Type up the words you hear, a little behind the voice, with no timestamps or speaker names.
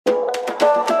Hey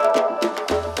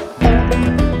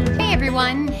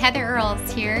everyone, Heather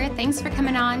Earls here. Thanks for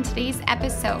coming on today's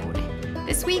episode.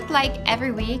 This week, like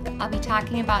every week, I'll be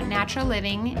talking about natural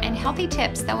living and healthy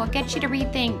tips that will get you to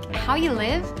rethink how you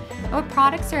live and what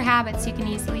products or habits you can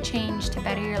easily change to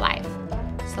better your life.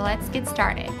 So let's get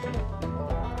started.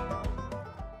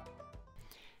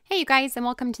 Hey you guys, and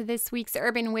welcome to this week's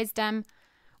Urban Wisdom.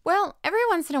 Well, every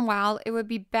once in a while, it would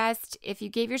be best if you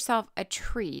gave yourself a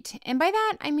treat. And by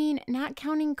that, I mean not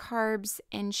counting carbs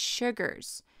and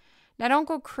sugars. Now, don't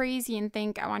go crazy and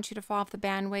think I want you to fall off the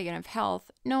bandwagon of health.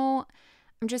 No,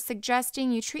 I'm just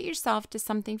suggesting you treat yourself to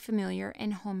something familiar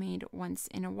and homemade once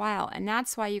in a while. And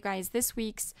that's why, you guys, this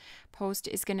week's post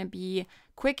is going to be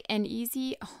quick and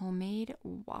easy homemade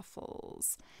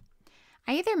waffles.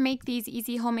 I either make these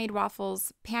easy homemade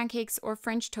waffles, pancakes, or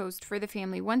French toast for the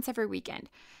family once every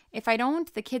weekend. If I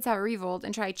don't, the kids have a revolt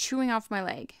and try chewing off my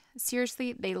leg.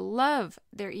 Seriously, they love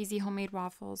their easy homemade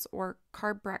waffles or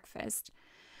carb breakfast.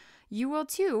 You will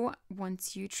too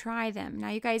once you try them. Now,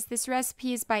 you guys, this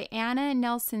recipe is by Anna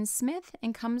Nelson Smith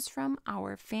and comes from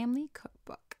our family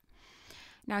cookbook.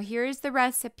 Now, here is the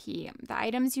recipe. The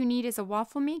items you need is a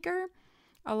waffle maker,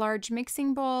 a large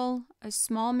mixing bowl, a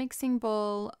small mixing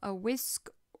bowl, a whisk,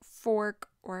 fork,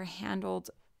 or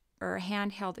handheld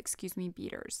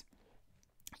beaters.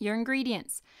 Your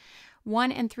ingredients: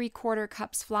 1 3/4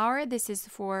 cups flour. This is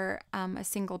for a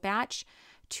single batch.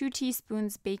 2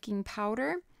 teaspoons baking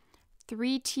powder.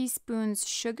 3 teaspoons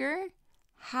sugar,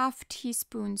 1/2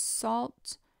 teaspoon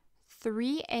salt,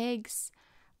 3 eggs,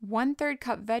 1/3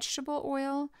 cup vegetable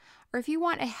oil, or if you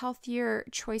want a healthier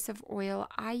choice of oil,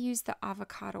 I use the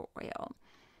avocado oil.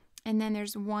 And then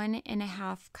there's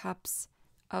 1.5 cups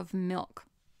of milk.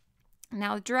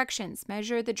 Now, the directions: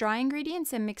 measure the dry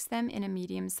ingredients and mix them in a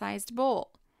medium-sized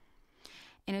bowl.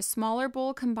 In a smaller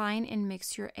bowl, combine and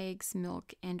mix your eggs,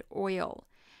 milk, and oil.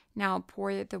 Now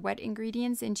pour the wet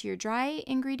ingredients into your dry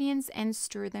ingredients and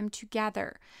stir them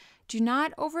together. Do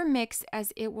not overmix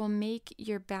as it will make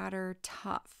your batter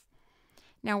tough.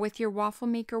 Now, with your waffle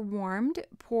maker warmed,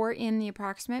 pour in the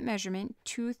approximate measurement,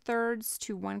 2/3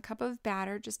 to 1 cup of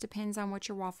batter, just depends on what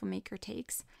your waffle maker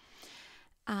takes.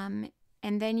 And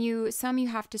then some you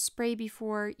have to spray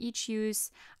before each use.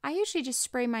 I usually just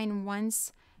spray mine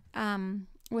once,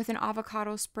 with an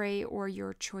avocado spray or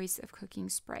your choice of cooking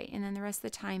spray. And then the rest of the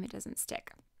time it doesn't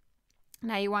stick.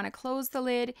 Now you want to close the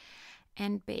lid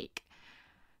and bake.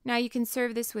 Now you can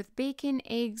serve this with bacon,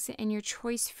 eggs, and your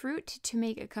choice fruit to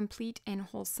make a complete and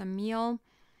wholesome meal.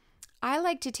 I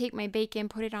like to take my bacon,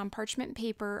 put it on parchment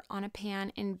paper on a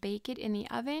pan, and bake it in the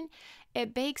oven.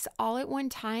 It bakes all at one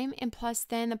time, and plus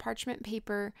then the parchment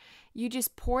paper, you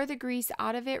just pour the grease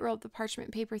out of it, roll up the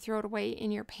parchment paper, throw it away,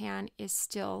 and your pan is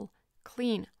still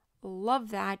clean. Love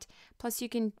that. Plus you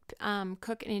can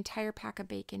cook an entire pack of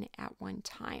bacon at one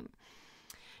time.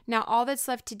 Now all that's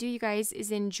left to do, you guys,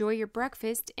 is enjoy your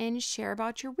breakfast and share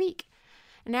about your week.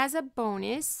 And as a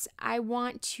bonus, I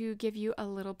want to give you a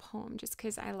little poem just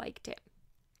because I liked it.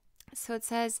 So it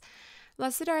says,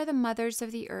 "Blessed are the mothers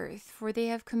of the earth, for they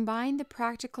have combined the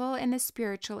practical and the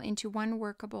spiritual into one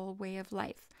workable way of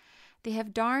life. They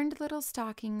have darned little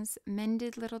stockings,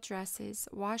 mended little dresses,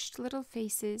 washed little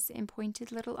faces, and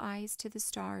pointed little eyes to the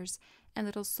stars and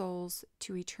little souls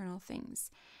to eternal things."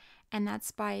 And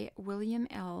that's by William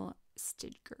L.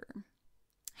 Stidger.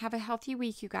 Have a healthy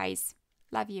week, you guys.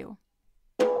 Love you.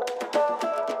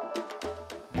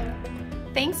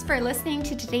 Thanks for listening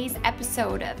to today's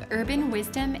episode of Urban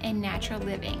Wisdom and Natural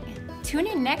Living. Tune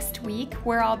in next week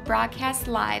where I'll broadcast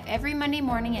live every Monday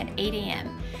morning at 8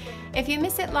 a.m. If you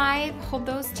miss it live, hold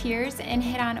those tears and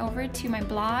head on over to my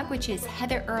blog, which is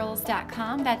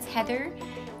heatherearles.com. That's Heather,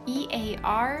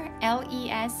 EARLES.com.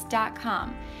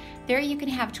 There you can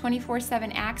have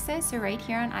 24/7 access, or right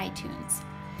here on iTunes.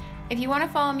 If you want to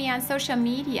follow me on social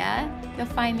media, you'll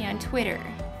find me on Twitter,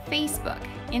 Facebook,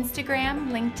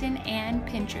 Instagram, LinkedIn, and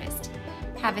Pinterest.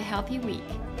 Have a healthy week.